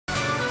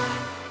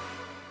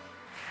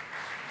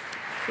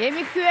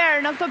Jemi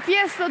kthyer në këtë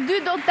pjesë të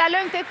dytë do të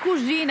kalojmë tek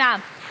kuzhina.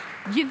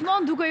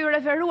 Gjithmonë duke ju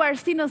referuar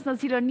stinës në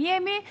cilën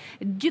jemi,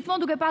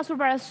 gjithmonë duke pasur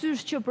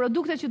parasysh që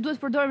produktet që duhet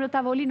përdorim në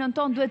tavolinën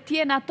tonë duhet të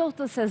jenë ato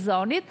të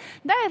sezonit,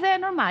 ndaj edhe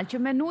e normal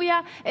që menuja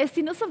e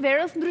stinës së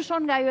verës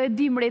ndryshon nga ajo e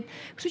dimrit.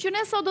 Kështu që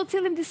ne sot do të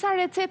sillim disa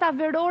receta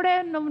verore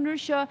në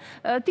mënyrë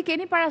që ti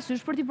keni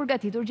parasysh për t'i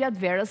përgatitur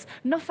gjatë verës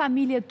në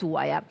familjet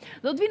tuaja.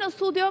 Do të vinë në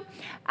studio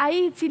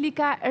ai i cili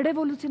ka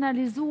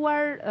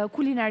revolucionalizuar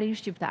kulinarinë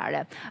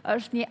shqiptare.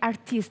 Është një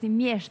artist, një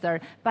mjeshtër,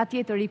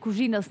 patjetër i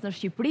kuzhinës në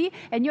Shqipëri,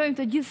 e njohim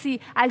të gjithë si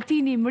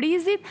Altini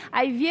Mrizit,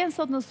 ai vjen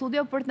sot në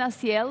studio për të na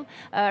sjell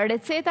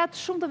recetat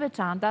shumë të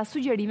veçanta,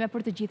 sugjerime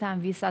për të gjitha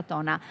anvisat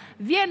tona.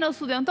 Vjen në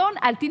studion ton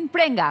Altin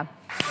Prenga.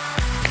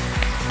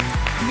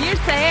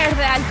 Mirë se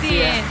erdhe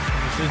Altin.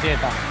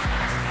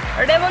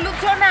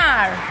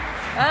 Revolucionar.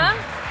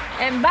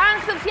 E mban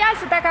këtë fjalë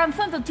se ta kanë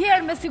thënë të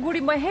tjerë me siguri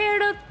më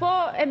herët, po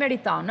e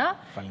meriton,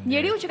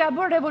 njeriu që ka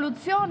bërë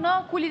revolucion në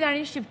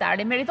kulinarinë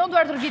shqiptare. Meriton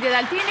duar trëgjitjet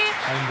Altini.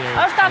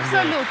 Është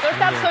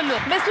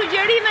absolut. Me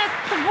sugjerime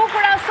të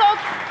bukura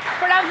sot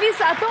për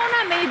anvisat tona,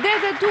 me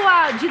idetë tua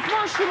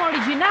gjithmonë shumë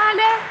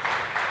origjinale,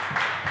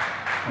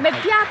 me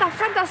pjata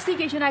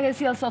fantastike që na ke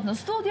sjellë sot në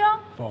studio.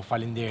 Po,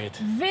 faleminderit.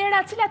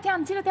 Vera, cilat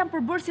janë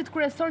përbërësit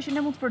kryesorë që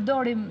ne mund të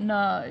përdorim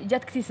në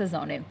gjatë këtij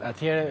sezoni?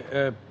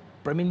 Atëherë,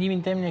 për mendimin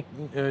tem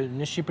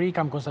në Shqipëri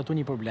kam konstatuar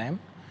një problem,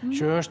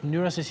 që është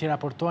mënyra se si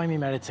raportohemi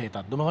me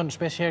recetat. Domethënë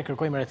shpesh herë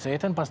kërkojmë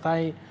recetën,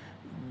 pastaj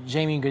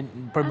gjejmë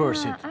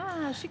përbërësit.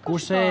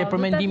 Kurse për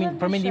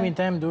mendimin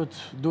tem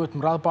duhet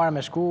më radhë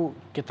me shku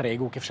ke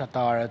tregu, ke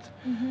fshatarët.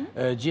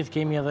 Gjithë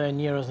kemi edhe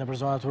njerëz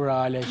në zonat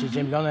rurale që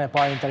gjejmë lëndën e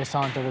parë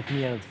interesante dhe të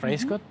mirë të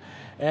freskët,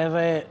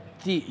 edhe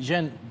ti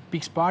gjen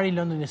pikës pari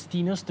lëndën e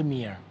stinës të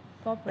mirë.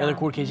 Edhe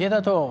kur ke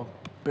gjetë ato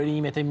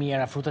perimet e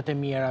mira, frutat e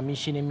mira,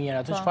 mishin e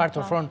mira, ato çfarë të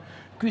ofron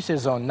ky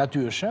sezon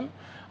natyrshëm,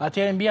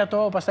 atëherë mbi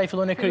ato pastaj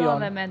fillon e krijon.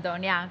 Fillon dhe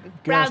mendon, ja.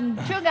 Pra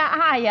që nga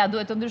haja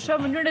duhet të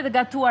ndryshojmë mënyrën e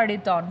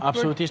gatuarit ton.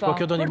 Absolutisht, po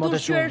kjo do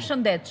ndihmonte shumë. Për të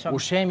shëndetshëm.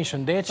 Ushqemi i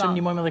shëndetshëm,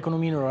 ndihmojmë edhe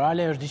ekonominë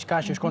rurale, është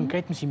diçka që shkon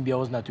krejt në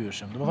simbiozë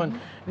natyrshëm.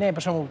 Domethënë, ne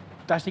për shembull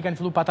tash i kanë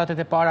filluar patatet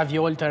e para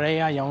viol të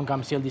reja, ja un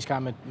kam sjell diçka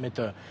me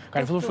të.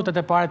 Kanë filluar frutat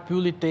e para të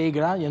pyllit të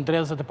egra, janë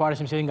drezat e para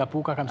që më sjellin nga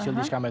puka, kam sjell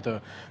diçka me të.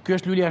 Ky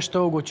është lulja e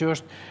shtogut që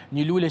është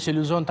një lule që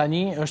luzon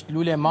tani, është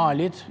lule e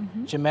malit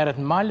që merret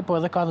në mal, po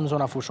edhe ka në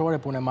zona fushore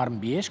punë e marr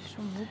mbjeshk.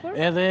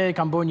 Edhe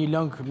kam bërë një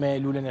lëng me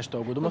lulen e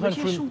shtogut.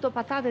 Domethënë shumë të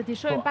patatet i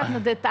shohim pak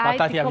në detaj,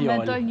 ti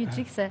komentojmë një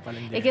çik se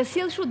e ke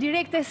sjell kështu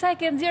direkt e sa e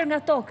ke nxjerr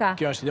nga toka.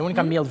 Kjo është, dhe unë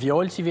kam mbjell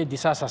viol si vjet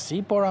disa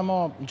sasi, por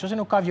ama nëse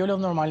nuk ka viol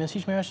normal,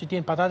 nësishme është që të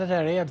jenë patatet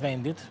e reja të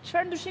vendit.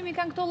 Çfarë ndryshimi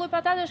kanë këto lloj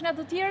patatesh nga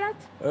të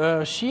tjerat?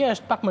 Shija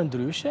është pak më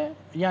ndryshe,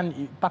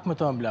 janë pak më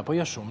të ëmbla, po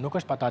jo shumë, nuk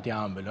është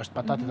patatja ëmbël, është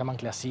patatë tamam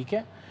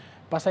klasike.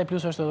 Pastaj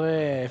plus është edhe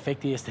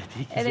efekti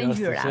estetik. Edhe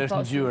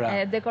ngjyra,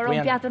 e dekoron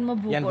pjatën më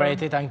bukur. Janë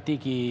varietet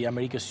antik i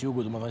Amerikës së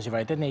Jugut, domethënë që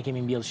varietet ne i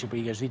kemi mbjellë në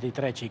Shqipëri, është viti i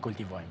tretë që i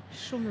kultivojmë.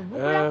 Shumë e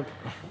bukur.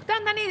 Këta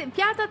tani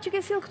pjatat që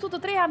ke sjell këtu të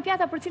treja janë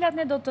pjata për cilat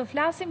ne do të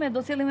flasim,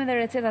 do të sjellim edhe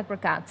recetat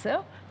për kacë,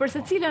 për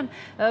secilën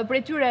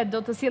prej tyre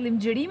do të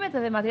sjellim xhirimet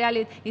edhe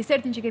materialit i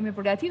sertin që kemi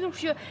përgatitur,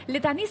 kështu që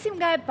le ta nisim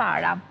nga e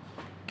para.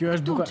 Kjo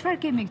është buka.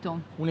 Çfarë kemi këtu?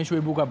 Unë e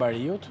quaj buka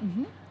bariut.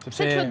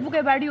 Pse quhet buka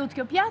bariut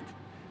kjo pjatë?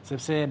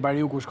 Sepse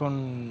bariu kur shkon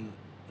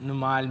në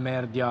mal,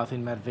 merr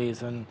djathin, merr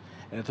vezën,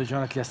 ato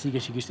gjëra klasike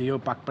që kishte jo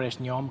pak presh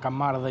njom, kam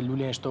marrë edhe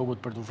lulen e shtogut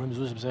për të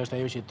frymëzuar sepse është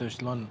ajo që të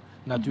shtllon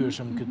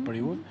natyrshëm këtë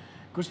periudhë.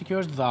 Kurse kjo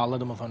është dhallë,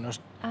 domethënë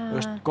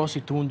është kos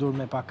i tundur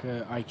me pak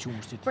aj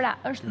qumshtit. Pra,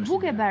 është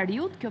bukë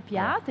bariut kjo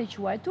pjatë e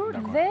quajtur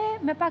dhe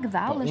me pak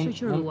dhallë e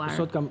shoqëruar.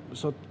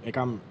 Sot e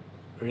kam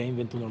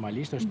reinventuar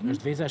normalisht,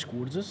 është veza e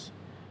shkurxës,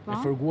 e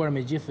fërguar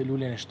me gjithë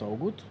lulen e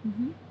shtogut,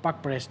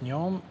 pak pres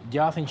njom,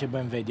 djathin që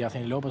bëjmë vetë,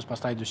 djathin e lopës,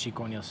 pastaj do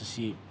shikoni se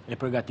si e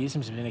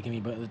përgatisim, sepse ne kemi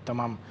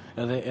tamam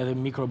edhe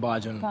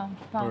mikrobagjen.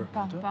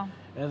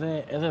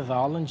 Edhe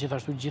dhallën,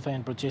 gjithashtu gjitha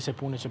janë procese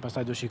pune që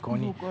pastaj do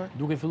shikoni.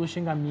 Duke filluar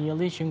që nga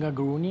mielli, që nga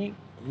gruni,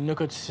 në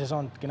këtë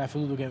sezon kena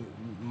filluar duke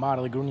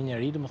marrë edhe grunin e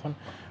ri,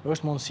 domethënë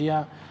është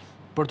mundësia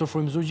për të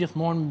frymëzuar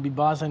gjithmonë mbi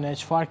bazën e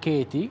çfarë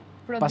keti.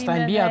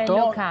 Pastaj mbi ato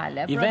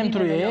i vëmë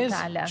tryez,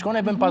 shkon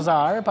e bën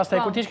pazar,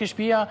 pastaj kur ti ke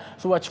shtëpia,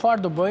 thua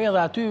çfarë do bëj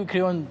dhe aty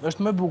krijon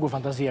është më bukur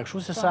fantazia,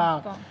 kështu se sa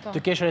të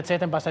kesh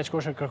recetën pastaj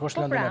shkosh e kërkosh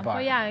lëndën e parë.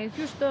 Po ja,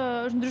 ky është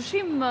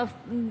ndryshim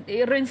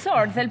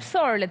rrënjësor,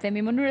 thelbësor, le të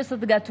themi, mënyrës së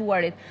të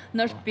gatuarit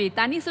në shtëpi.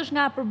 Ta nisësh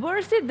nga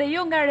përbërësit dhe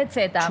jo nga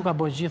receta. Çu ka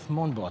bëj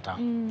gjithmonë bota.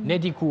 Ne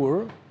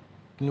dikur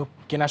nuk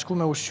kena shku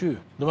me ushqy.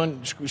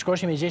 Domethënë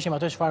shkoshim e gjeshim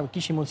ato çfarë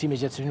kishim mundësi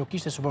me gjetë, se nuk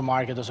kishte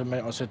supermarket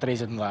ose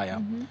trezet mëdha.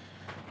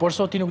 Por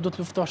sot ti nuk do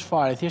të luftosh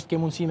fare, thjesht ke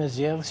mundësi me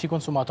zgjedh si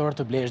konsumator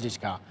të blesh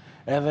diçka.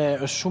 edhe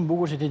është shumë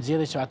bukur që ti të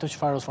zgjedhësh ato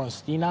çfarë ofron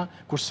Stina,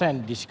 kur sen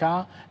diçka,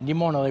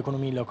 ndihmon edhe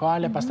ekonominë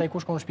lokale, pastaj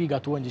kush ka në shtëpi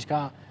gatuan diçka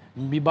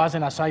mbi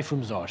bazën asaj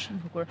frymëzosh.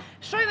 Bukur.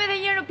 Shohim edhe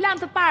një herë në plan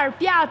të parë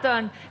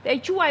pjatën e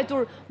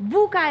quajtur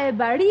buka e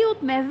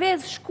bariut me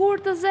vezë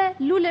shkurtëze,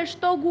 lule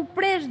shtogu,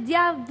 presh,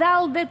 djath,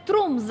 dall dhe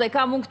trumze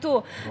kam unë këtu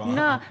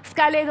në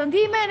skaletën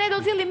time. Ne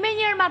do të zillim me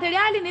njëherë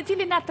materialin i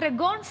cili na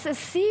tregon se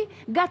si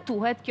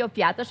gatuhet kjo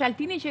pjatë. Është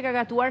Altini që ka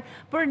gatuar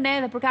për ne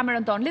dhe për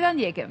kamerën tonë. Le ta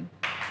ndjekim.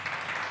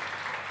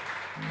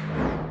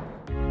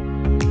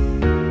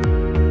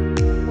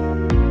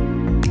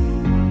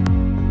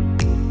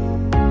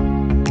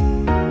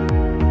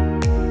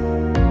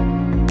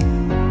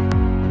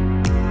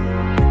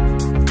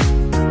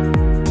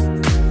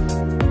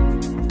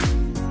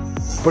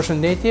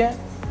 Përshëndetje,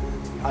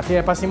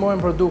 atëherë pasi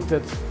morëm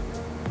produktet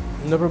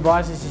në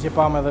përballje siç e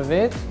pam edhe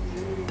vetë,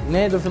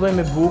 ne do fillojmë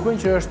me bukën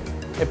që është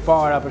e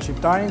para për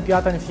shqiptarin.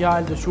 Pjata në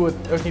fjalë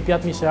është një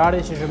pjatë miqësare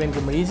që shërben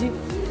këmrizi,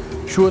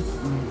 quhet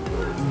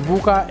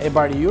buka e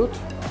bariut.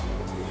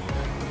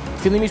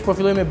 Fillimisht po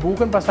fillojmë me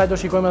bukën, pastaj do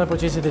shikojmë edhe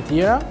proceset e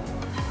tjera.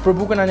 Për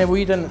bukën na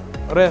nevojiten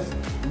rreth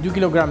 2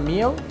 kg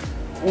miell.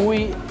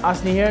 Uji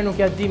asnjëherë nuk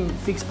ja dim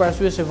fiks për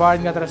arsye se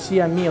varet nga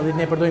trashësia e miellit,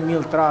 ne përdojmë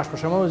miell trash për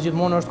shembull,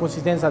 gjithmonë është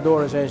konsistenca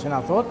dorës që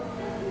na thot.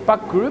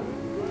 Pak kryp,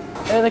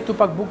 edhe këtu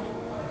pak bukë,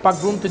 pak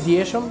brumë të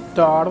djeshëm,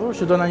 të ardhur,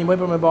 që do na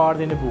ndihmojë për me bë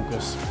ardhin e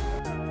bukës.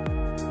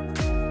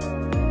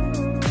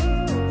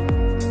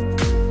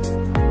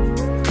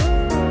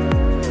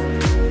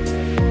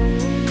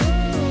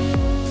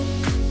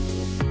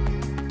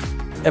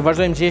 E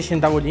vazhdojmë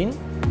gjeshjen në tavolinë.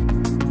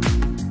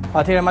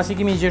 Atëherë, masi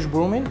kemi gjesh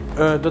brumin,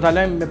 do ta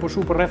lajmë me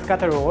pushu për rreth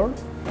 4 orë.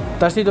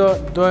 Tashti do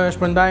e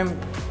shpërndajmë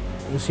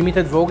në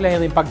simitet vogla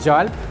edhe pak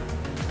gjalp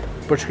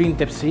për shkrinë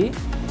tepsi.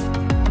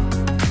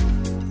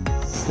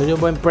 Do t'ju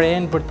bëjmë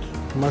prehen për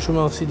më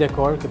shumë edhe si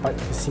dekor, këtë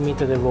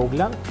simitet e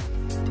vogla.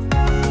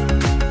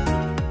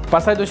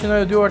 Pastaj do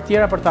shënojë 2 orë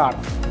tjera për të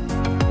ardhur.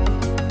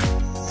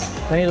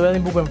 Tani do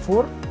hedhim bukën në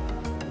furrë.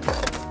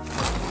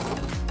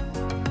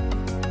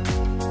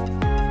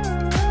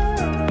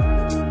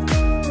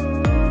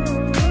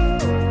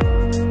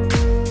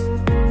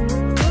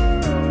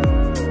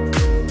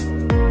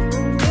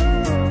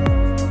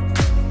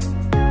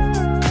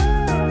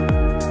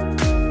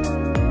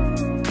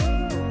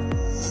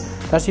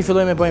 Tash i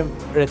fillojmë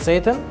bëjmë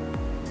recetën.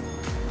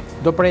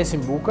 Do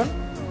presim bukën.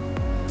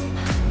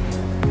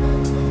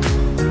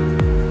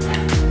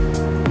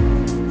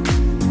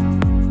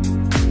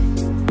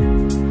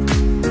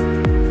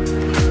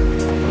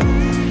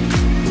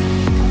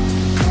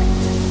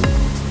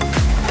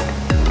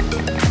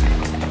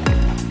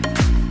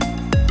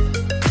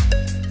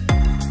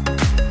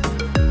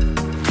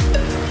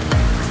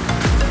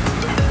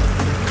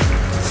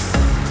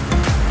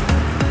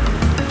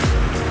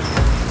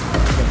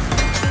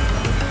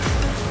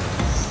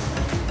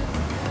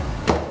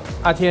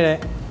 Atëherë,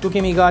 tu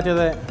kemi gati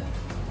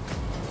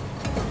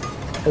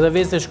edhe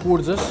vezët e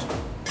shkurtës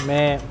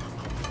me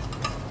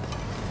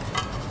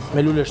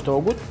lule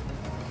shtogut.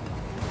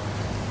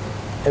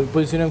 E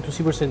pozicionojmë këtu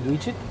sipër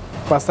sanduiçit.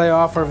 Pastaj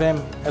afër vëm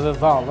edhe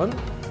dhallën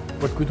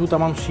për të kujtuar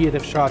tamam shijet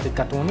e fshatit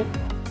katunit.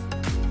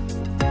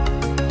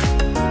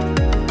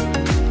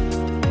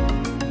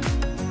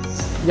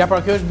 Ja,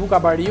 pra kjo është buka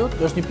bariut,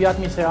 është një pjatë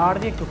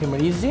miqësardhje, këtu kemi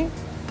rizi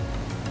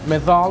me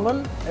dhallën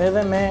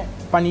edhe me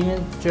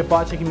paninën që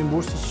kemi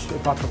mbushur siç e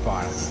pa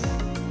përpara.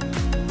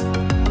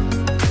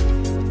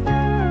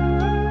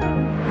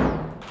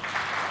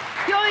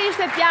 Kjo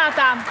ishte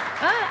pjata.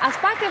 As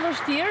pak e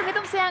vështirë,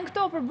 vetëm se janë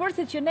këto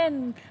përbërësit që ne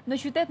në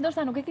qytet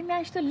ndoshta nuk e kemi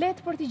aq të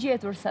lehtë për t'i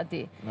gjetur sa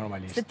ti.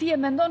 Normalisht. Se ti e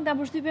mendon nga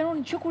përshtypjen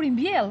unë që kur i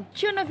mbjell,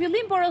 që në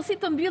fillim porosi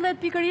të mbyllet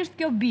pikërisht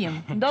kjo bim.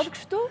 Ndodh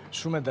kështu?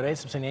 Shumë e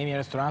drejtë, sepse ne jemi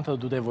restorante dhe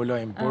duhet të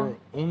evolojmë, por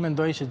unë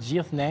mendoj që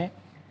gjithë ne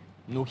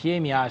nuk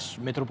jemi as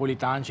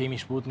metropolitan që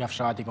jemi shput nga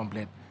fshati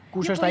komplet.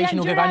 Kush është ai që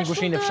nuk e ka një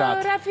kuzhinë fshat? Janë gjëra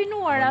shumë të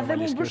rafinuara, dhe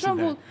mund për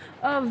shembull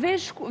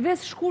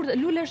vezë shkurtë,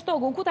 lule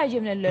shtogu, ku ta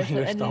gjejmë në lësh?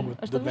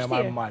 Është të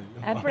vështirë.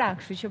 E pra,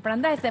 kështu që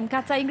prandaj them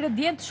ka ca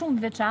ingredientë shumë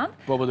të veçantë,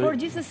 por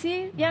gjithsesi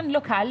janë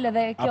lokal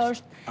edhe kjo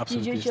është një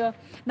gjë që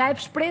na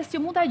jep shpresë që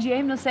mund ta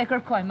gjejmë nëse e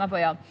kërkojmë apo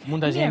jo.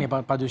 Mund ta gjejmë,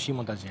 padyshim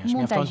mund ta gjesh.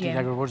 Mjafton ti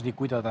ta kërkosh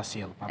dikujt edhe ta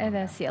sjell.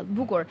 Edhe sjell.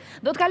 Bukur.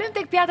 Do të kalojmë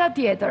tek pjata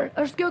tjetër.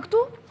 Është kjo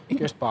këtu?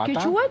 Kjo është pata.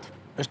 Kjo quhet?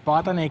 Është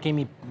pata, ne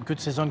kemi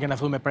këtë sezon kena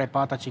filluar me prej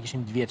pata që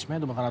kishin të vjetshme,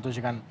 domethënë ato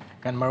që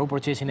kanë marrë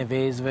procesin e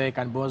vezëve,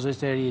 kanë bërë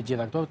zësteri e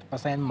gjitha këto,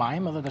 pastaj janë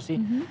majmë edhe tash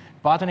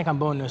patën e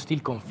kanë bërë në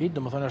stil konfit,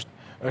 domethënë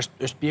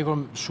është pjekur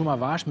shumë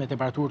avash me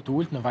temperaturë të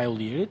ulët në vaj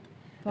ullirit.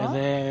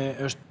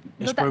 Edhe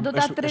do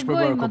ta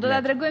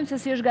tregojmë se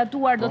si është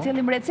gatuar, do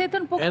t'jellim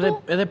recetën, po këtu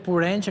edhe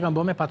puren që kanë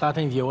bërë me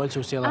patatën vjollë që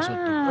u sjella sot.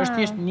 Është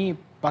thjesht një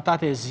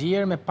patate e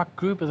zier me pak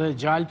kryp dhe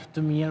gjalp të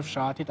mirë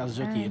fshatit,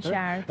 asgjë tjetër.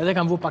 Edhe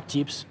kanë vu pak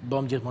chips,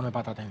 bëm gjithmonë me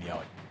patatën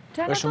vjollë.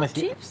 Çana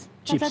to chips?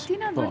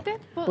 Patatina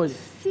vërtet? Po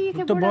si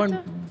ke të bërë bën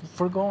atë?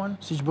 fërgohen,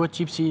 siç bëhet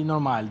chipsi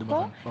normal, Po,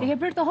 domethënë. e ke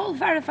bërë të holl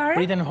fare?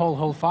 Priten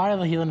holl fare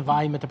dhe hidhen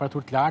vaj me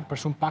temperaturë të lartë, për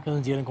shumë pak edhe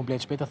nxjerrin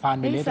komplet shpejt, thahen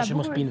me letë që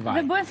mos pinë vaj.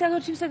 Dhe bëhen si ato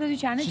chipset e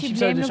dyqanit Si që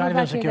chipset e blejmë në dyqanit,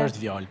 vetëm se kjo përpaqete.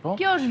 është vjol, po.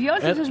 Kjo është vjol,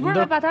 sepse është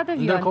bërë me patate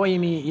vjol. Ndërkohë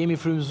jemi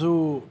frymzu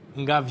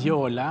nga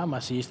vjola,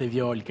 masi ishte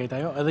vjol këtë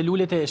ajo, edhe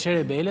lulet e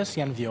sherebeles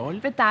janë vjol.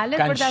 Petalet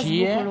për ta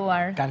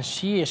zbukuruar. Kanë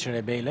shije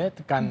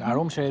sherebelet, kanë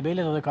aromë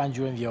sherebelet edhe kanë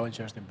ngjyrën vjol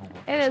që është e bukur.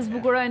 Edhe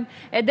zbukurojnë,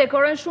 e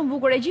dekorojnë shumë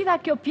bukur. E gjitha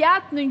kjo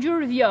pjatë në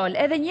ngjyrë vjol.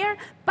 Edhe njerë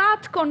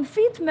pat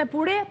konfit me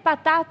pure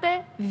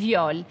patate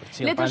vjol.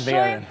 Le të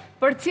shohim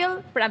për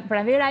cilë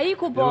pranvera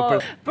iku, po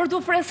për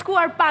të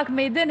freskuar pak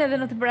me idenë edhe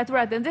në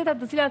temperaturat e nxehta,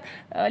 të cilat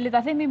le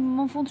ta themi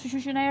më në fund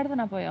që na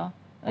erdhën apo jo?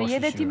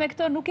 Jete ti me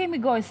këto, nuk kemi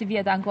gojë si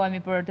vjetë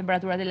ankohemi për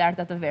temperaturat e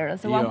larta të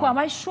verës. Se u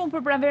ankohem aq shumë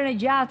për pranverën e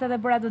gjatë edhe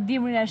për atë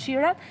dimrin e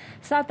shirat,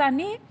 sa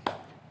tani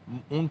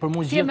unë për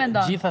mu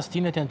gjitha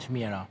stinet janë të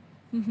mira.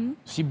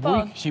 Si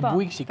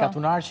bujk, si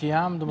katunar që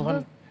jam,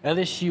 domethënë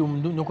edhe shiu,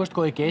 nuk është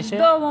kohë e keqe.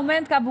 Çdo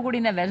moment ka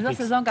bukurinë e vet, çdo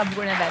sezon ka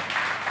bukurinë e vet.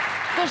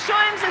 Të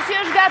shohim se si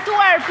është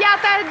gatuar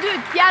pjata e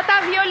dytë,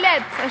 pjata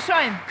violet. E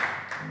shohim.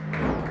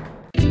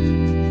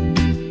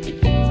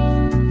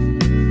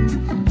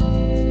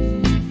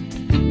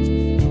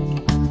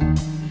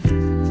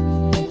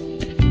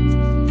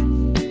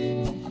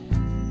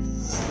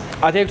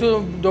 Atje këtu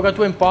do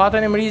gatuajmë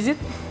patën e mrizit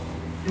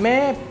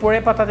me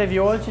pure patate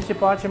vjoll që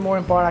që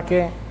morën para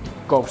ke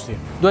kopshti.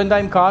 Do e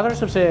ndajmë 4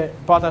 sepse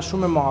pata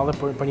shumë e madhe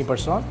për një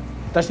person.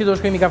 Tashti do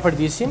shkojmë i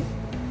kaferdisim.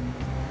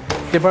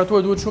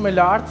 Temperatura duhet shumë e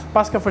lartë.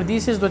 Pas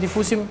kaferdisis do t'i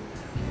fusim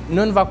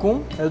nën vakum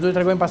edhe do t'i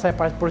tregojmë pastaj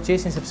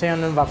procesin sepse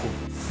janë nën vakum.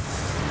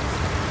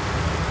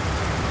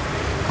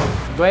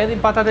 Do hedhim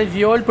patate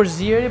vjoll për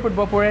ziri për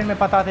të bërë puren me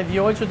patate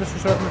vjoll që do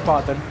shoqërohet me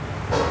patën.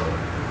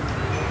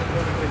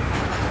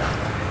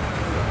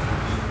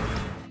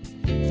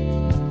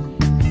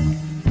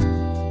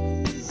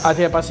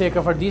 Atje pasi e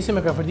kaferdisim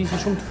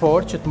shumë të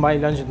fortë që të mbaj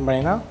lëngjët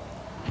mbrena.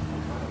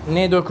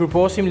 Ne do e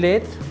kryposim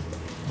lehtë.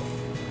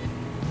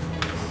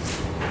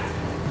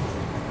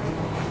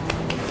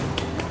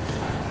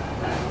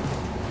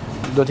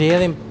 Do t'i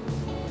hedhim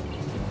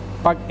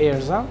pak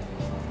erza.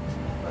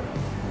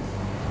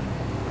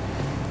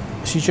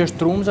 Siç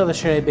është trumza dhe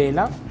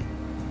sherebela.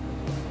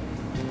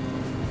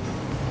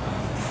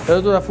 Edhe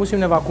do t'a fusim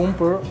në vakum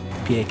për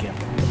pjekje.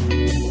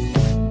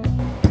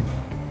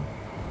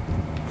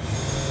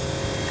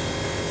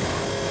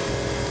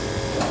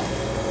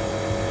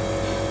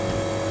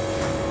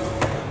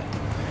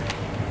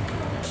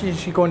 Që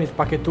shikoni të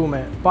paketume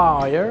pa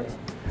ajër,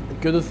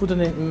 kjo do të futet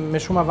me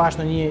shumë avash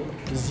në një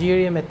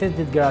zgjidhje me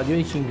 80 gradë, jo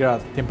 100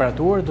 gradë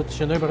temperaturë, do të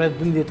qëndrojë për rreth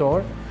 12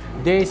 orë,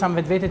 derisa në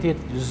vetvete të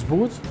jetë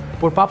zbutë,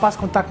 por pa pas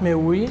kontakt me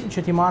ujin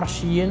që t'i marrë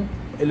shijen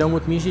e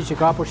lëngut mishit që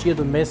ka, por shija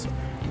do të mbes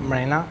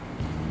mrena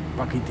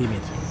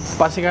paketimit.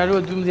 Pasi ka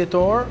kaluar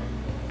 12 orë,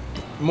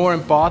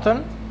 morëm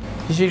patën,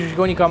 që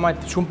shikoni ka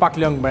marrë shumë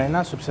pak lëng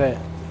mrena, sepse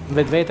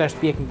vetveta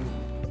është pjek.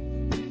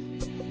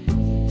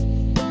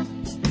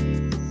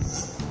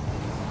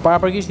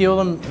 Parapërkisht i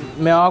hodhëm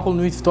me akull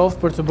në ujë të ftoftë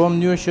për të bërë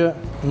mënyrë që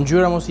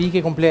ngjyra mos i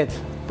ike komplet,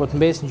 po të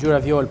mbes ngjyra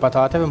vjoll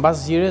patateve.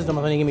 Mbas zgjerrjes,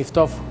 domethënë i kemi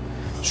ftof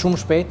shumë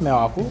shpejt me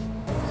akull.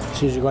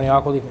 Si shikoni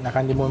akulli na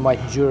ka ndihmuar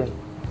mbajt ngjyrën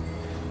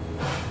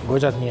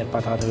goxha të mirë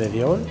patateve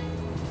vjoll.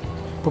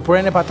 Për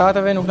puren e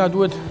patateve nuk na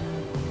duhet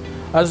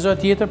asgjë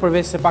tjetër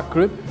përveç se pak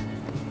kryp.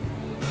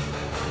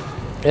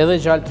 Edhe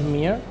gjallë të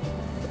mirë.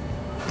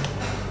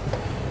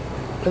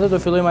 Edhe do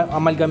fillojmë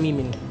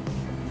amalgamimin.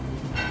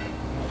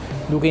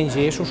 Duke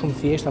ngjeshur shumë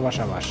thjesht avash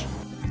avash.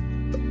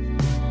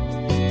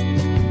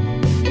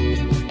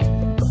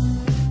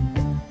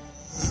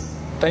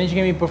 Tani që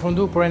kemi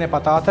përfunduar puren e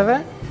patateve,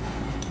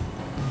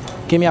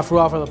 kemi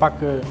afruar edhe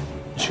pak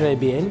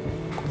sherebel.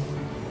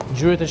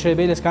 Ngjyrat e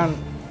sherebeles kanë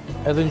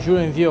edhe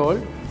ngjyrën vjoll,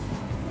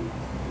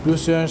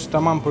 plus që është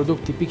tamam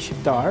produkt tipik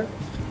shqiptar.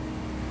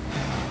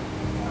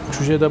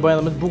 Kështu që do bëjë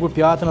edhe më të bukur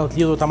pjatën edhe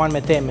të lidhur tamam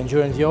me temë, me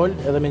ngjyrën vjoll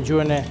edhe me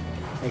ngjyrën e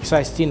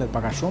kësaj stinet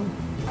pak a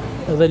shumë.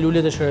 Edhe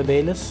lulet e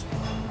sherebeles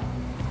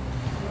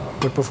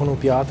për të përfunduar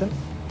pjatën.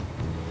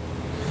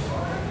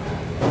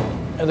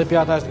 Edhe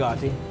pjata është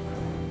gati.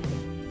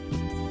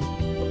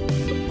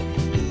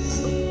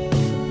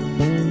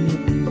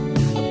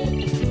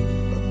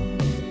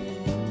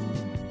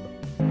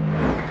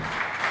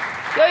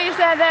 Kjo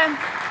ishte edhe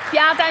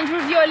pjata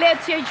ngjyrë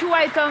violet që e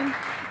quajtëm.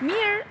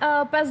 Mirë,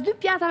 pas dy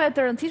pjatave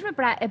të rëndësishme,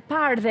 pra e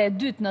parë dhe e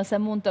dytë nëse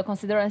mund të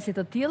konsiderohen si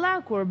të tilla,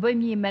 kur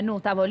bëjmë një menu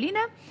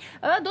tavoline,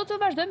 do të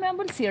vazhdojmë me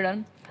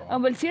ëmbëlsirën.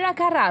 Ëmbëlsira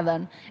ka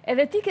radhën.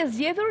 Edhe ti ke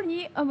zgjedhur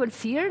një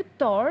ëmbëlsirë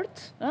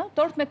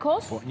tort me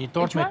kos? Po, një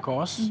tort me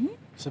kos,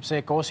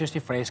 sepse kosi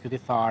është i freskët,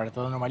 i tharët,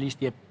 edhe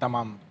normalisht jep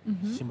tamam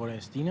simbolin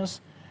e stinës.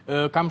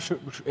 Kam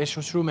e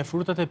shoqëruar me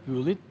frutat e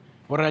pyllit,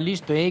 Por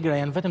realisht të egra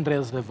janë vetëm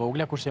dredhës dhe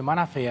vogla, kurse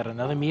manaferën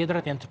edhe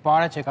mjedrat janë të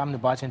para që kam në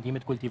bacën time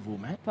të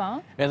kultivume.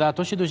 Edhe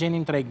ato që do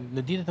gjenin treg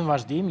në ditët në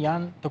vazhdim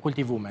janë të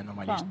kultivume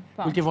normalisht.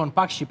 Kultivon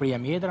pak Shqipëria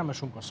mjedra, më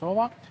shumë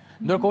Kosova.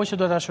 Ndërkohë që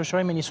do ta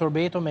shoqëroj me një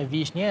sorbeto me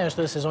vishnje, është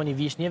edhe sezoni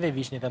vishnjeve,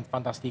 vishnjet janë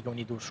fantastike,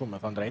 unë i du shumë,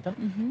 me thënë drejtën.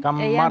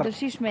 Janë të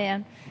shishme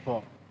janë.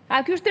 Po. A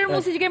ky është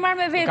termosi që ke marrë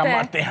me vete? Kam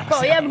marrë termos. Po,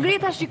 jam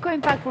grita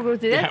shikojmë pak për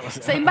kurtitet,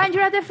 se i mbajnë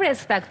gjërat e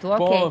freskëta këtu,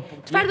 okej.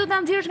 Çfarë do ta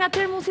nxjerrësh nga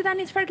termosi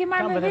tani, çfarë ke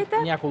marrë me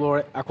vete? Një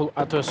akullore,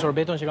 atë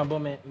sorbeton që kam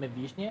bërë me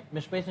vishnje,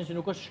 me shpresën që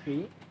nuk është shkri.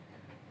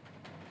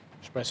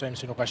 Shpresojmë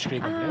se nuk ka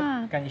shkri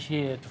komplet. Ka një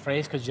shije të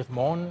freskët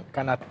gjithmonë,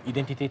 kanë atë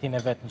identitetin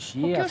e vet në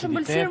shije, aciditet. Po kjo është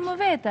ëmbëlsirë më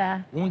vete.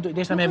 Unë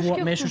desha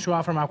me shushu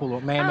afër me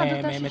akullore,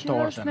 me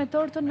tortën. Me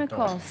tortën me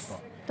kos.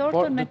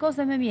 Tortën me kos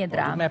dhe me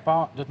mjedra.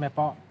 Do të më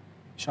pa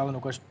inshallah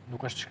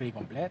nuk është shkri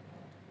komplet.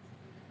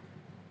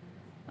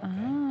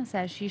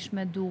 Sa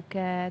shishme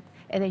duket.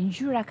 Edhe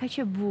ngjyra kaq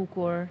e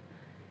bukur.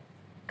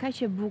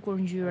 Kaq e bukur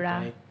ngjyra.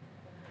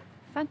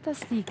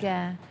 Fantastike.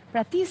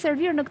 Pra ti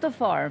servir në këtë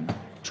formë.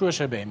 Çu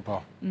është e bëjmë, po.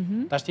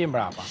 Tash ti e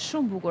mbrapa.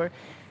 Shumë bukur.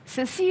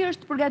 Se si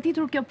është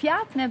përgatitur kjo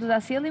pjatë, ne do ta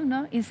sjellim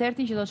në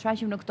insertin që do të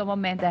shfaqim në këto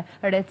momente.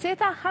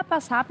 Receta hap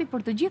pas hapi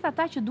për të gjithë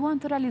ata që duan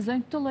të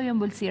realizojnë këtë lloj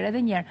ëmbëlsire.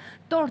 Edhe një herë,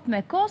 tortë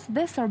me kos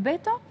dhe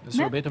sorbeto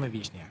me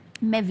vishnje.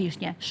 Me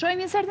vishnje.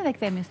 Shohim insertin dhe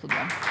kthehemi në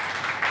studio.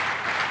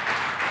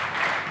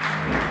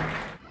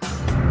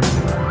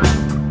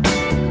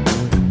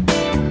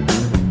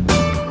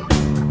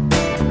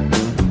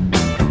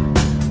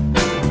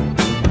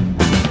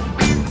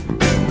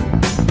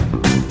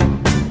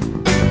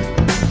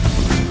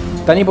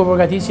 Tani po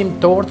përgatisim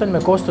tortën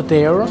me kos të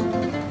terrën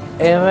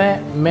edhe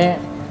me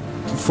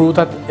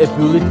frutat e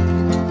pyllit.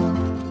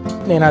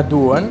 Ne na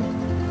duan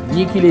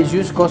 1 kg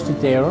gjys kos të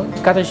terrën,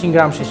 400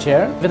 gram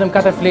sheqer, vetëm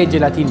 4 fletë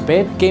gelatin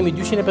pet, kemi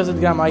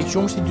 250 gram ai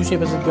qumshti,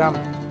 250 gram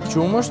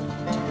qumësht,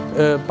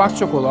 pak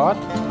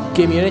çokoladë,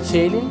 kemi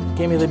reçelin,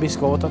 kemi edhe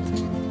biskotat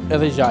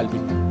edhe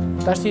gjalpin.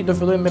 Tash do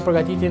fillojmë me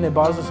përgatitjen e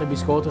bazës së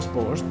biskotës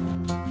poshtë.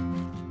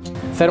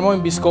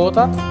 Fermojmë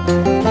biskotat.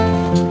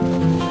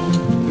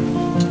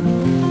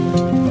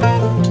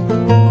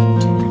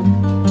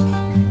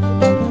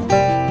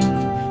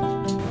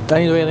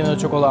 Tani do hedhim edhe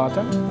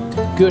çokoladën.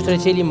 Ky është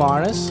reçeli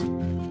marës.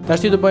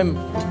 Tash do bëjmë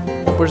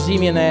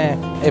përzimjen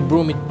e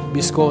brumit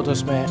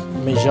biskotës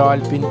me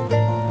gjalpin,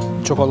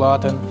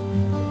 çokoladën.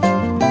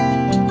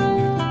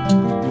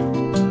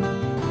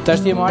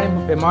 Tash e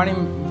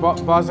marrim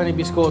bazën e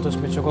biskotës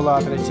me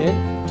çokoladë reçel.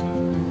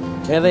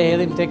 Edhe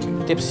hedhim tek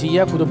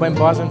tepsia ku do bëjmë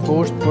bazën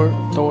poshtë për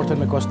tortën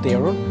me kos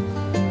terrën.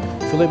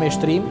 Fillojmë me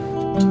shtrim.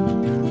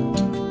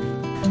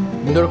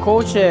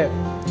 Ndërkohë që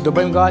do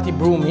bëjmë gati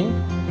brumin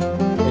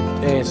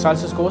e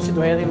salsës kosit,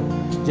 do hedhim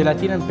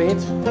gelatinën pet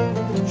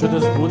që do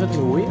zbutet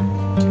me ujë.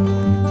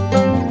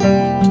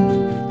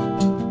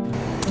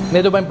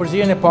 Ne do bëjmë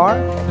përzierjen e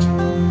parë.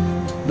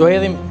 Do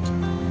hedhim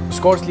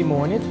skorç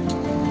limonit,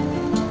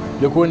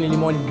 lëkurën e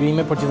limonit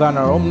grime për t'i dhënë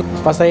aromë.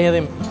 Pastaj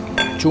hedhim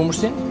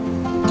qumshtin.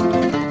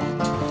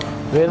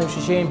 Do hedhim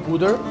sheqerin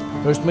pudër,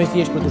 është më i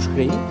thjeshtë për të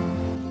shkrirë.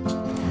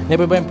 Ne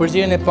po bëjmë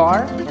përzierjen e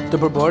parë të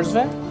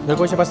përbërësve,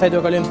 ndërkohë që pastaj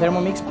do kalojmë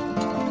Thermomix.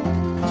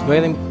 Do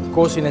hedhim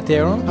kosin e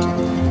terrën.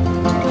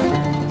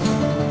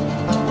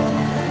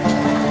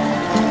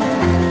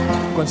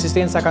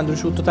 Konsistenca ka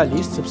ndryshuar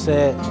totalisht sepse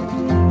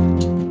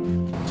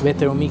vetë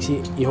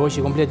Thermomixi i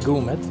hoqi komplet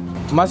grumet.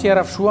 Mbasi e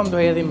rafshuam do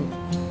hedhim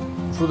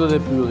frutat e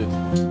pyllit.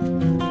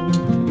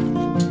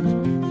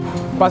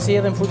 Pasi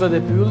hedhim frutat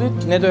e pyllit,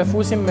 ne do e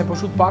fusim me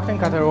prosciutto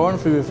pakten 4 orë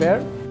në frigorifer.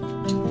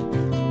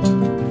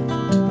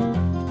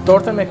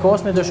 Tortën me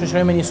kos ne do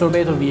shoqërojmë me një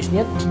sorbeto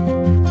vishnjet.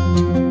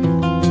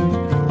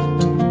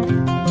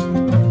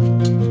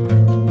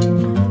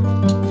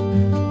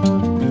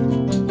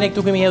 Ne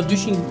këtu kemi hedhur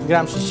 200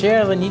 gram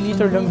sheqer dhe 1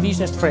 litër lëng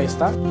vishnjesh të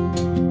freskëta.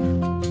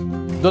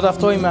 Do ta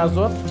ftojmë me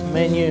azot,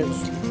 me një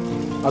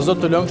azot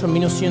të lëngshëm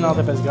minus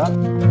 195 gradë.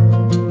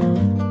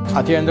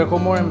 Atëherë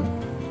ndërkohë morëm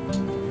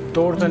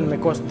tortën me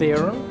kos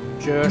terrën,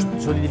 që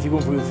është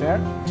solidifikuar në frigorifer.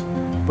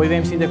 Po i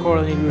vëmë si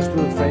dekor edhe një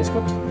lëngshtrur të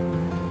freskët.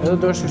 Edhe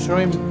do e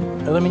shoqërojmë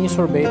edhe me një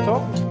sorbeto.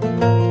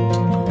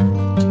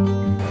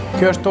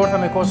 Kjo është torta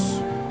me kos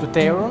të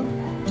terrën,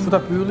 fruta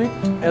pyllit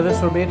edhe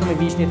sorbeto me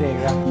vishnje të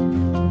egra.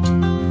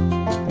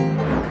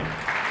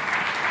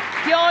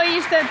 Kjo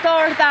ishte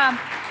torta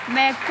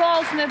me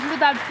kos, me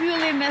fruta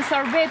pylli, me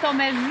sorbeto,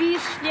 me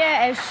vishnje,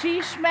 e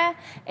shishme,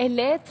 e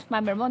lehtë,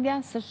 ma mërmendja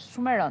se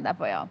shumë e rënda,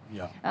 apo jo?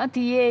 Jo.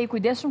 Ti je i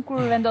kujdesshëm kur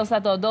vendos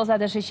ato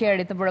dozat e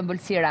sheqerit në për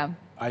ëmbëlsira?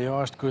 Ajo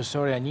është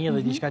kryesorja një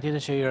dhe diçka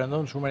tjetër që i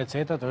rëndon shumë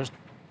recetat është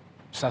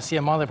sasi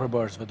e madhe e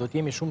përbërësve. Do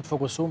të jemi shumë të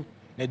fokusuar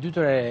në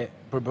dytër e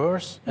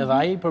përbërës, edhe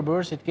ai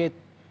përbërësi të ketë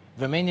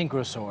vëmendjen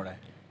kryesore.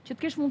 Që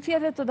të kesh mundësi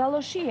edhe të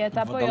dalloshjet,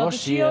 apo jo të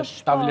shijosh,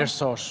 ta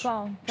vlerësosh.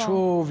 Kështu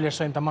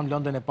vlerësojmë tamam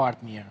lëndën e parë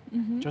mirë.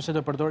 Nëse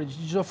do përdor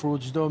çdo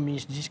frut, çdo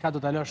mish, gjithçka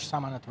do ta lësh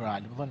sa më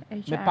natyral,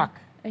 me pak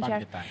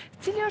detaj.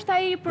 Cili është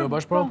ai Do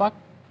bësh provë pak?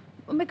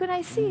 Me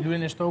kënaqësi.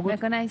 Lulën e shtogut?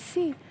 Me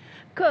kënaqësi.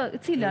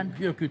 Cilën?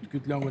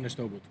 Këtë lëngun e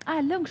shtogut.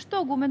 Lëng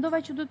shtogu, mendova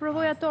që duhet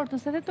provoja tortën,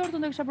 se dhe tortën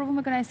do kisha provu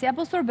me kënaqësi,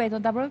 apo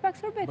sorbeton, ta provoj pak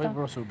sorbeton. Bëj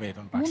pro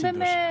sorbeton, pak si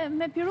Munde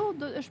me piru,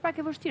 është pak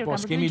e vështirë. Po,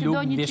 s'kemi luk,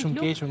 në shumë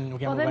keq, unë nuk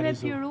jam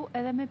organizu.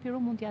 Edhe me piru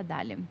mund t'ja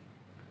dalim.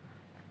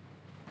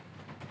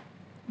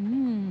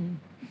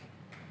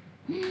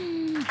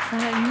 Sa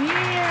e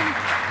mirë!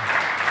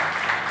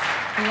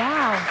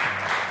 Wow!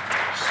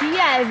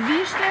 Shia e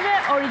vishnjeve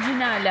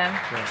origjinale.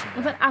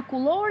 Më thënë,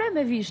 akullore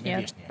me vishnje,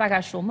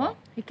 paka shumë,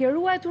 e ke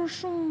ruajtur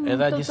shumë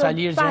edhe disa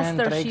lirë gjenë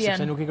pastër trek, shien.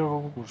 sepse nuk i kërko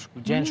kukush,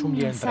 gjenë shumë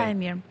lirë në Sa e trek.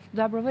 mirë,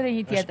 do a provoj dhe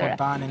një tjetër.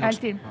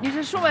 Altin,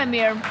 ishte shumë e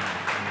mirë.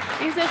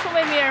 Ishte shumë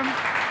e mirë.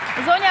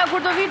 Zonja,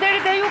 kur do vi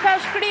deri te ju ka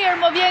shkrirë,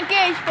 më vjen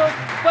keq,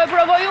 po e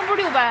provoj unë për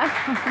juve.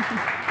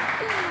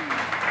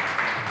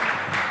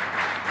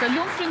 Të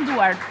lumë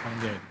shënduar.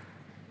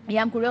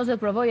 Jam kurioze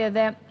të provoj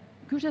edhe...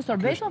 Ky është e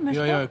sorbeto me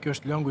shtok? Jo, kjo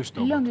është lëngu i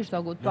shtogut. Lëngu i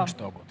shtogut,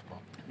 po.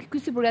 Ky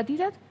si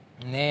përgatitet?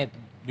 Ne,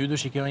 ju du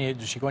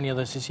shikoni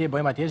edhe se si e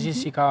bëjmë atje,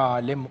 si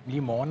ka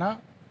limona,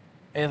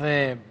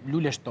 edhe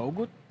lule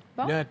shtogut,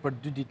 lëhet për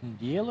 2 ditë në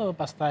diellë, dhe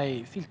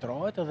pastaj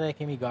filtrohet edhe e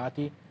kemi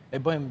gati, e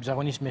bëjmë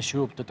zakonisht me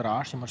shirup të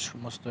trash,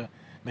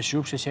 me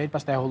shirup sheqerit,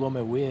 pastaj hollo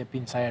me ujë, e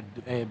bën sa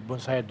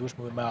herë dush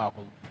me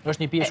akull. Është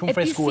një pije shumë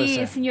freskuese.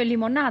 E pi si një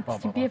limonat,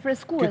 si pije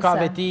freskuese. Kjo ka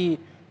veti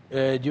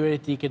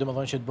diuretike,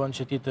 domethënë që të bën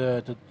që ti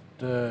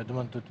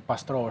të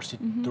pastrosh si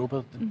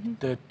trupet,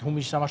 të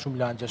humbish sa më shumë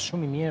lanë, është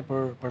shumë i mirë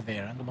për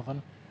verën,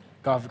 domethënë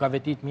ka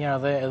veti të mira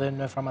edhe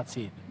në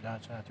farmaci.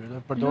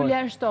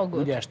 Lulja e shtogut.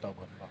 Lulja e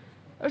shtogut, po.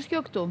 Është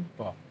kjo këtu?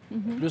 Po.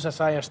 Plus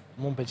asaj është,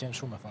 mu më pëlqen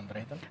shumë, e thonë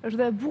drejtën. Është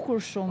dhe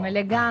bukur shumë,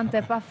 elegante,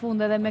 pa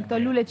fund, edhe me këto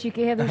lule që i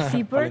ke hedhur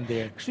sipër,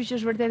 kështu që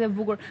është vërtet e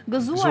bukur.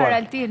 Gëzuar,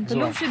 Altin, të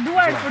lufshi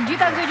duart për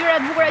gjitha këto gjëra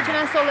të bukura që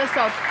na solle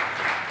sot.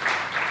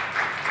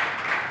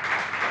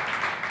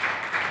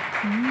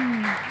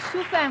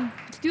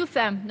 T'ju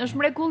them, është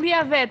mrekullia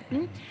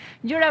vetë,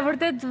 gjëra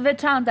vërtet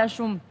veçanta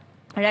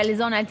shumë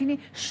realizon Altini,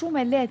 shumë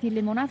e lehtë, një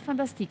limonadë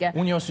fantastike.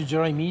 Unë jo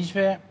sugjeroj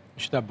miqve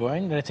që ta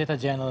bëjnë, receta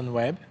gjenë edhe në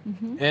web,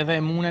 edhe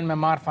munen me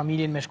marë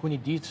familjen me shku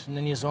një ditë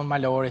në një zonë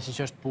malore, si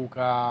që është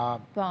puka,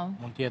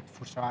 mund tjetë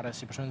fushare,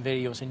 si për shumë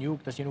veri ose një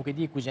uk, të që nuk e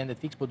di ku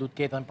gjendet fix, po du të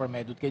ketë edhe për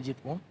me, du të ketë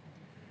gjithë punë.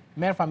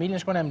 Merë familjen,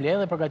 shkon e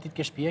mbledh dhe përgatit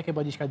ke shtëpie, ke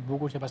bë diçka të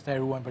bukur që pastaj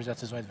ruajnë për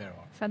gjatë sezonit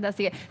veror.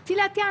 Fantastike.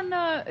 Cilat janë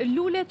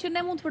lulet që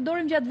ne mund të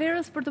përdorim gjatë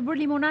verës për të bërë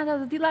limonata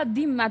të tilla?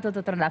 Dim ato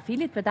të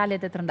trëndafilit,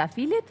 petalet e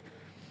trëndafilit,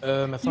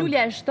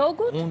 lulja e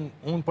shtogut?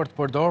 Unë për të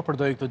përdoj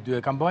këto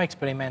dy. Kam bërë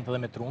eksperiment edhe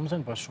me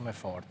trumzën, po shumë e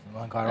fortë.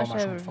 Ka aroma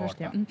shumë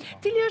fortë.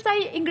 Cili është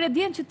ai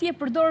ingredient që ti e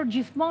përdor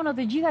gjithmonë në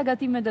të gjitha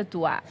gatimet e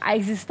tua? A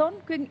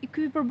ekziston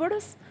ky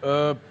përbërës?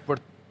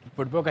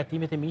 Për të bërë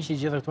gatimet e mi që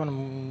gjithë këto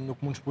nuk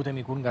mund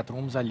shputemi kur nga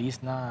trumza,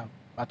 lisna,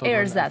 ato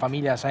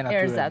familja asaj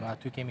natyre,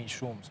 aty kemi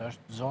shumë, se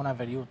është zona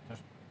veriut,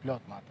 është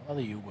plot ma ato,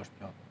 edhe jugu është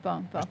plot.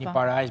 është një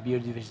parajs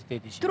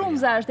biodiversiteti.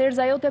 Trumza është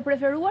erza jote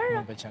preferuar?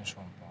 Më pëlqen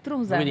shumë.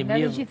 Trumza, nga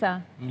të gjitha?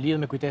 Më lidh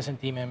me kujtesën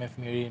time me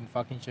fëmijërinë,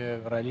 faktin që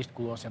realisht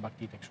kullosja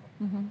baktite kështu.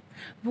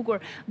 Bukur.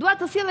 Dua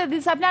të sjellë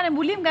disa plane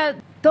mbulim nga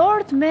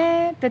tort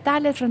me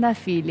petale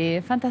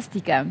trëndafili.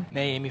 Fantastike.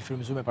 Ne jemi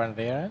frymëzuar me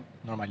pranverën,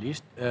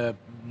 normalisht.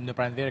 Në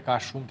pranverë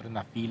ka shumë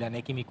trëndafila,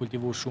 ne kemi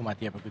kultivuar shumë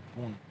atje për këtë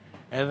punë.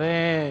 Edhe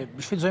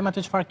shfrytëzojmë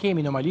atë çfarë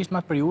kemi normalisht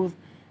në atë periudhë,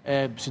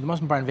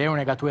 sidomos në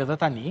pranverën e gatuaj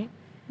edhe tani.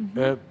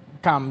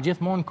 Kam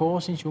gjithmonë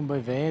kosin që unë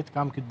bëj vetë,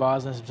 kam këtë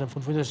bazën, sepse në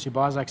fund është që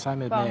baza kësaj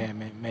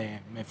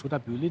me fruta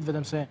pyllit,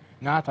 vetëm se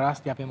në atë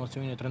rast jap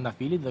emocionin e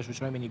trëndafilit dhe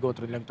shoqëroj me një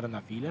gotë lëng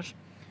trëndafilesh.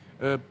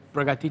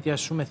 Përgatitja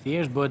është shumë e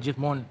thjeshtë, bëhet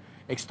gjithmonë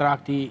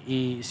ekstrakti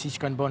si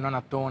që kanë bënë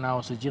nënat tona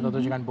ose gjithë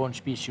ato që kanë bënë në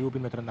shtëpi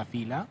shirupin me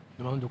trëndafila,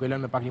 domethënë duke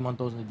lënë me pak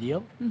limontozë në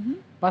diell.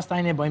 Pastaj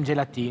ne bëjmë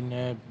gelatin,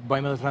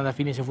 bëjmë edhe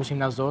trëndafilin që fusim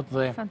në azot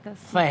dhe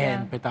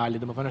thehen petali,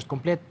 domethënë është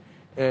komplet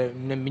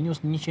në minus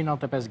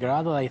 195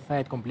 gradë dhe ai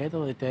thehet komplet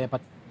dhe të jep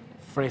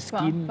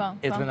freskin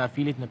e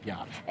trëndafilit në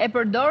pjatë. E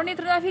përdorni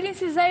trëndafilin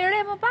si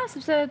zajre më pas,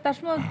 sepse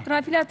tashmë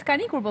trëndafilat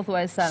kanë ikur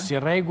pothuajse. Si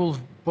rregull,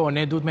 po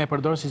ne duhet me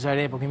përdor si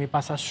zajre, po kemi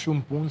pas as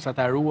shumë punë sa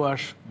ta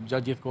ruash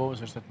gjatë gjithë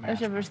kohës është të mëshme.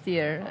 Është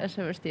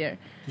e vështirë.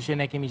 Kështu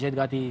ne kemi gjetë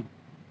gati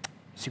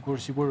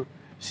sikur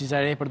si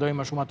zajre përdorim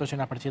më shumë ato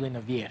që na përcjellin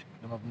në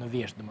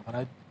vjesht,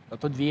 domethënë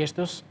ato të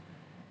vjeshtës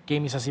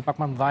kemi sasi pak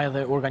më mëdha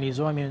dhe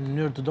organizohemi në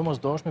mënyrë të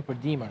domosdoshme për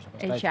dimër.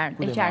 E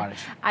qartë.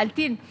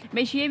 Altin,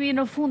 me që jemi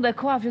në fund dhe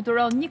koha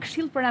fluturon, një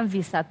këshill për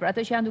anvisat, për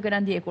ato që janë duke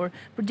na ndjekur,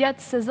 për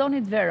gjatë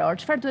sezonit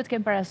veror, çfarë duhet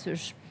kem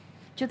parasysh?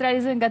 Që të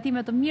realizojnë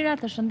gatime të mira,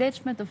 të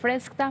shëndetshme, të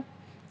freskëta,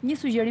 një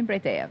sugjerim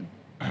prej teje.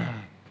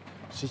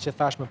 Siç e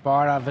thash më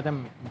para,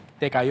 vetëm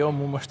tek ajo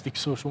mu më është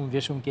fiksuar shumë,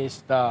 vjen shumë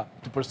keq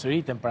të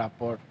përsëritem pra,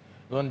 por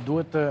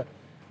duhet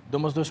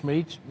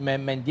domosdoshmërisht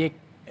me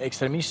ndjek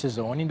ekstremisht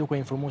sezonin, duke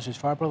informuar se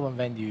çfarë prodhon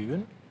vendi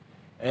ynë,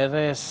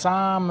 edhe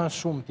sa më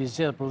shumë t'i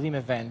zgjedh prodhime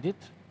vendit,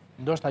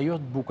 ndoshta jo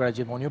të bukura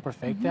gjithmonë, jo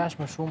perfekte, as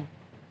më shumë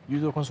ju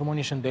do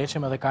konsumoni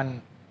shëndetshëm edhe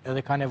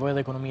ka nevojë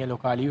edhe ekonomia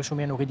lokale. Ju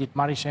shumë nuk e di të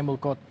marrë shembull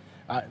kot,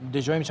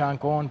 dëgjojmë që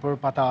ankohen për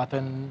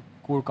patatën,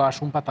 kur ka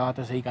shumë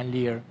patate se i kanë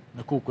lirë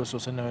në Kukës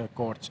ose në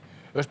Korçë.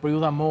 Është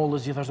periudha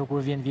mollës, gjithashtu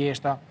kur vjen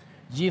vjeshta,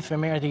 gjithë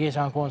femeret i keqe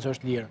ankohen se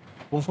është lirë.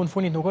 Po në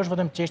fundit nuk është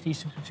vetëm çështje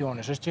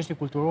institucionesh, është çështje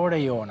kulturore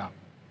e jona.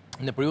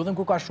 Në periudhën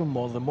ku ka shumë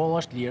modë dhe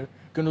moda është lirë,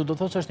 kjo nuk do të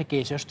thotë se është e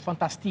keqe, është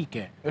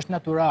fantastike, është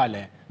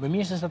naturale, më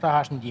mirë se sa ta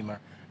hash në dimër.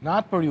 Në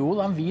atë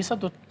periudhë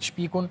anvisat do të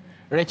shpikun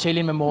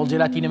reçelin me mollë,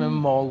 gelatinën me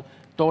mollë,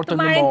 tortën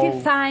me mollë.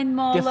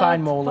 Ti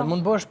thajnë mollën,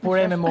 mund bësh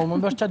pure me mollë,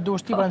 mund bësh çat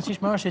dush ti,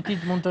 rëndësishme është se ti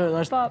mund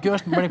të kjo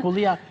është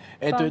mrekullia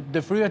e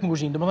të fryhet në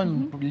kuzhinë.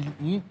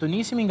 Domethënë të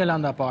nisemi nga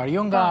landa e parë,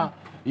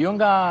 jo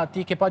nga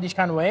ti ke pa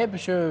diçka në web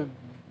që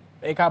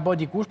e ka bë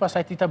dikush,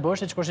 pastaj ti ta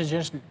bësh e shkosh e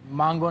gjesh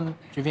mangon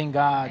që vjen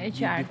nga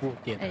diku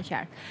tjetër. E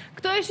qartë.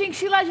 Këto ishin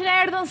këshilla që na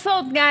erdhën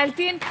sot nga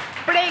Altin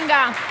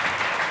Prenga,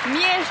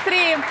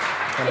 mjeshtri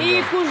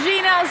i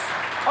kuzhinës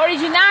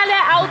origjinale,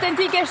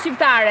 autentike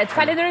shqiptare.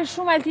 Falenderoj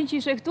shumë Altin që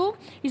ishe këtu.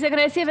 Ishte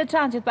kënaqësi e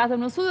veçantë që të patëm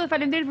në studio.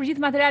 Faleminderit për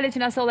gjithë materialet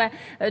që na solle,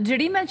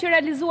 xhirimet që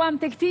realizuam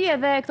tek ti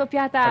edhe këto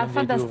pjata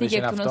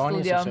fantastike këtu në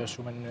studio. Është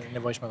shumë e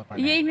nevojshme të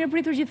parë. Je i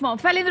mirëpritur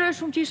gjithmonë. Falenderoj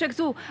shumë që ishe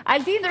këtu.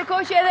 Altin,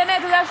 ndërkohë që edhe ne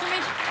të dashur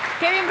miq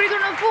kemi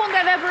mbritur në fund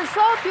edhe për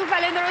sot. Ju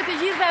falenderoj të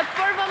gjithëve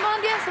për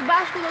vëmendjen. Së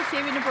bashku do të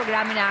jemi në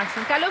programin e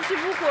ardhshëm.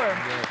 Kalofshi bukur.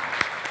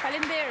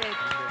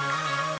 Faleminderit.